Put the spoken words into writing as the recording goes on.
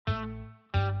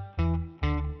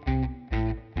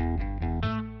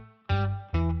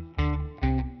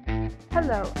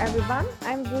Hello, everyone.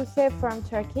 I'm Buse from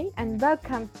Turkey, and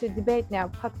welcome to Debate Now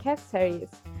podcast series.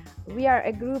 We are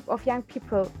a group of young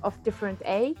people of different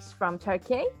ages from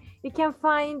Turkey. You can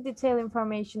find detailed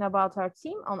information about our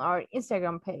team on our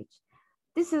Instagram page.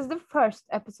 This is the first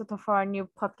episode of our new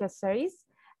podcast series.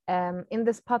 In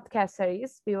this podcast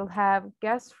series, we will have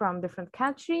guests from different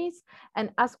countries and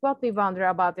ask what we wonder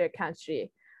about their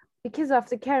country. Because of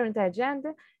the current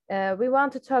agenda, we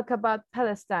want to talk about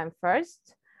Palestine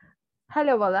first.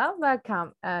 Hello, Walaa.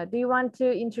 Welcome. Do you want to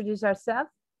introduce yourself?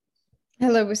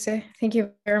 Hello, Buse. Thank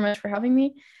you very much for having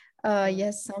me.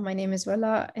 Yes, my name is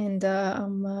Walaa, and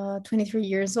I'm 23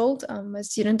 years old. I'm a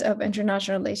student of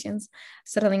international relations,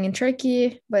 settling in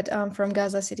Turkey, but I'm from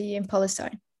Gaza City in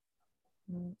Palestine.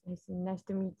 Nice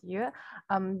to meet you.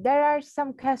 There are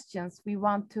some questions we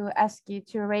want to ask you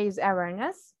to raise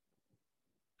awareness.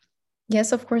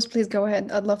 Yes, of course. Please go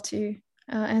ahead. I'd love to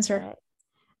answer.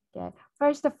 Okay.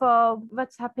 First of all,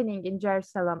 what's happening in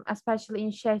Jerusalem, especially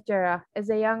in Sheikh Jarrah, as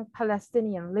a young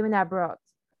Palestinian living abroad?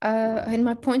 In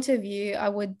my point of view, I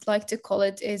would like to call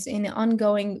it is an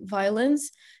ongoing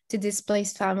violence to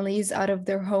displaced families out of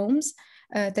their homes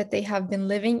that they have been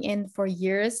living in for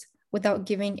years without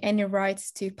giving any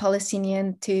rights to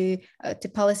Palestinians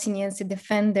to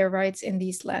defend their rights in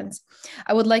these lands.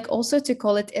 I would like also to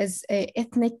call it as a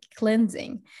ethnic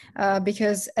cleansing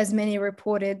because as many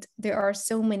reported, there are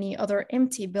so many other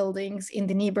empty buildings in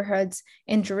the neighborhoods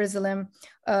in Jerusalem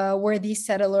where these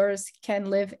settlers can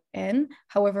live in.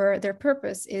 However, their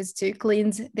purpose is to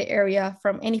cleanse the area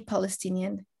from any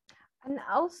Palestinian. And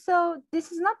also,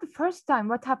 this is not the first time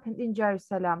what happened in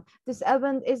Jerusalem. This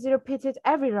event is repeated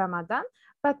every Ramadan,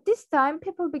 but this time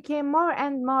people became more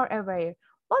and more aware.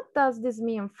 What does this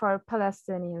mean for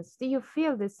Palestinians? Do you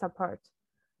feel this support?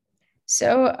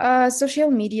 So social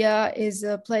media is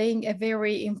playing a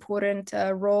very important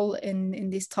role in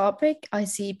this topic. I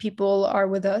see people are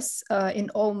with us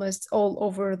in almost all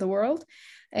over the world,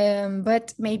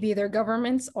 but maybe their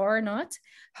governments are not.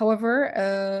 However,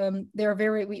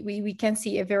 we can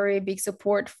see a very big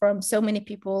support from so many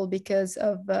people because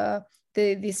of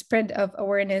the spread of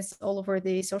awareness all over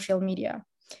the social media.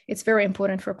 It's very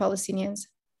important for Palestinians.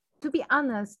 To be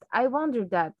honest, I wonder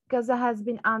that Gaza has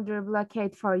been under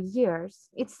blockade for years.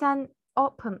 It's an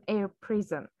open air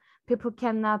prison. People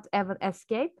cannot even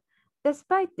escape.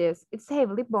 Despite this, it's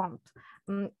heavily bombed.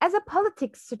 As a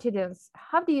politics student,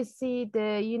 how do you see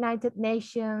the United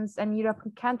Nations and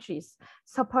European countries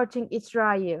supporting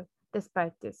Israel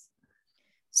despite this?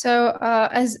 So,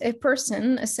 as a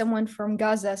person, as someone from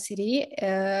Gaza City,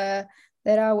 I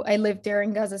lived there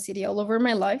in Gaza City all over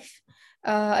my life.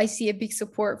 I see a big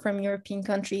support from European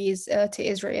countries to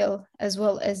Israel, as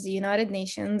well as the United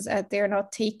Nations, that they're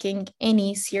not taking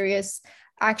any serious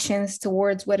actions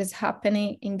towards what is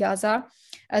happening in Gaza.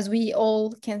 As we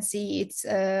all can see, it's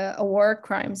a war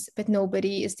crimes, but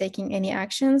nobody is taking any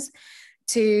actions.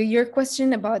 To your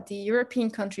question about the European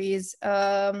countries,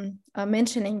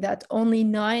 mentioning that only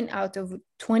 9 out of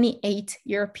 28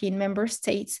 European member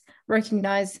states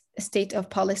recognize a state of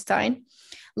Palestine.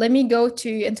 Let me go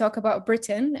to and talk about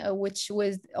Britain, which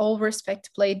with all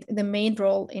respect played the main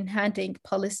role in handing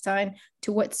Palestine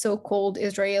to what's so-called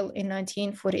Israel in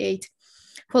 1948.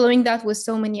 Following that with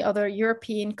so many other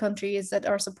European countries that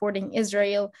are supporting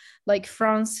Israel, like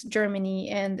France, Germany,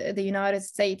 and the United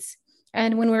States.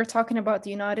 And when we're talking about the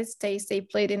United States, they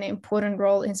played an important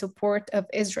role in support of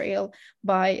Israel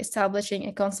by establishing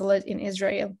a consulate in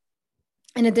Israel.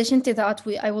 In addition to that,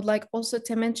 I would like also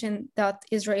to mention that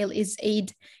Israel is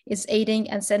aiding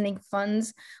and sending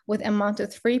funds with amount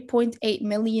of $3.8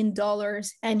 million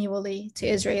annually to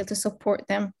Israel to support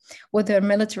them with their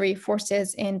military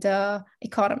forces and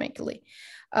economically.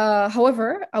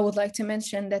 However, I would like to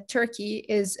mention that Turkey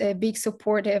is a big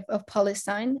supportive of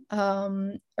Palestine,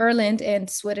 Ireland and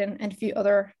Sweden and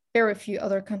very few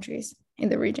other countries in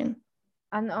the region.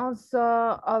 And also,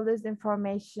 all these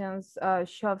informations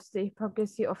shows the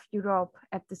hypocrisy of Europe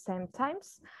at the same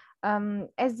times.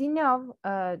 As you know,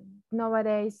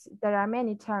 nowadays there are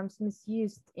many terms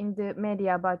misused in the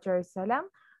media about Jerusalem.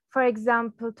 For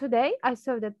example, today I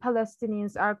saw that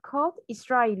Palestinians are called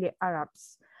Israeli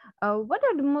Arabs. What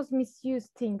are the most misused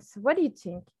things? What do you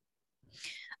think?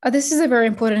 This is a very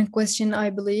important question, I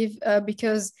believe,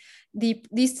 because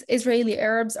these Israeli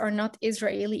Arabs are not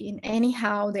Israeli in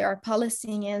anyhow. They are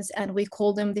Palestinians, and we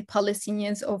call them the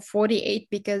Palestinians of 48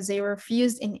 because they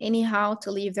refused in anyhow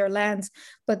to leave their lands,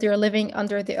 but they're living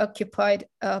under the occupied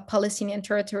Palestinian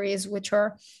territories, which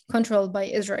are controlled by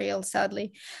Israel,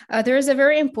 sadly. There is a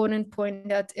very important point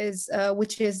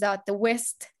which is that the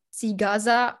West see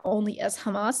Gaza only as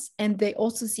Hamas, and they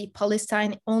also see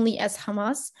Palestine only as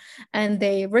Hamas, and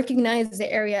they recognize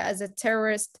the area as a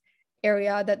terrorist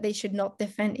area that they should not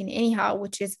defend in anyhow,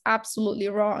 which is absolutely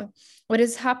wrong. What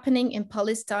is happening in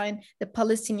Palestine, the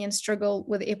Palestinian struggle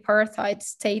with apartheid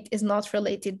state, is not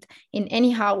related in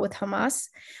anyhow with Hamas.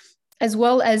 As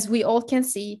well as we all can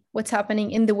see what's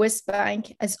happening in the West Bank,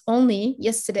 as only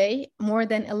yesterday, more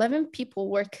than 11 people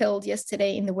were killed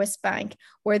yesterday in the West Bank,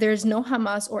 where there's no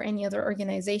Hamas or any other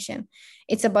organization.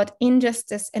 It's about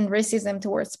injustice and racism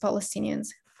towards Palestinians.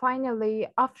 Finally,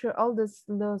 after all this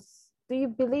loss, do you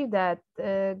believe that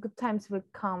good times will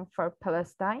come for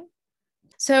Palestine?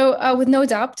 So, with no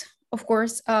doubt, of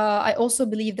course, I also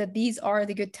believe that these are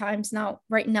the good times now.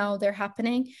 Right now, they're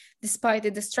happening despite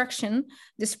the destruction,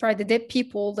 despite the dead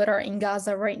people that are in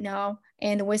Gaza right now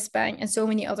and the West Bank and so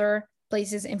many other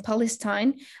places in Palestine.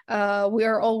 We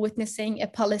are all witnessing a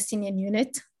Palestinian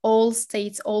unit. All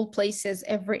states, all places,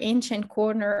 every inch and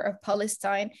corner of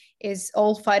Palestine is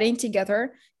all fighting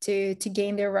together to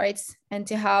gain their rights and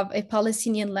to have a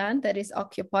Palestinian land that is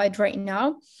occupied right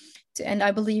now. And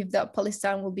I believe that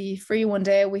Palestine will be free one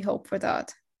day. We hope for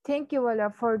that. Thank you,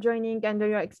 Walaa, for joining and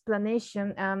your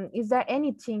explanation. Is there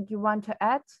anything you want to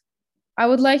add? I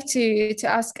would like to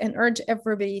ask and urge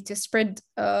everybody to spread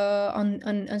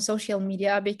on social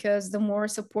media, because the more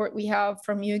support we have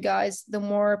from you guys, the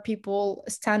more people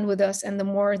stand with us, and the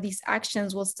more these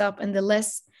actions will stop, and the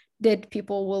less dead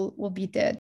people will be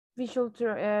dead. We should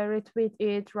retweet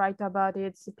it, write about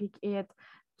it, speak it,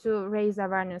 to raise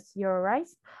awareness. You're right.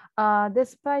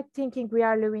 Despite thinking we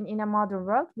are living in a modern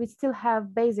world, we still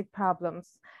have basic problems.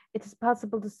 It is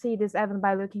possible to see this even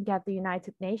by looking at the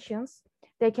United Nations.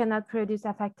 They cannot produce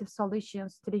effective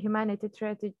solutions to the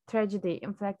humanitarian tragedy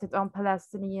inflicted on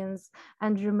Palestinians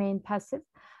and remain passive.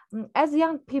 As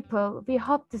young people, we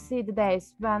hope to see the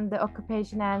days when the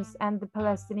occupation ends and the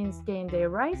Palestinians gain their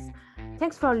rights.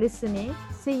 Thanks for listening.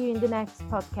 See you in the next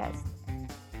podcast.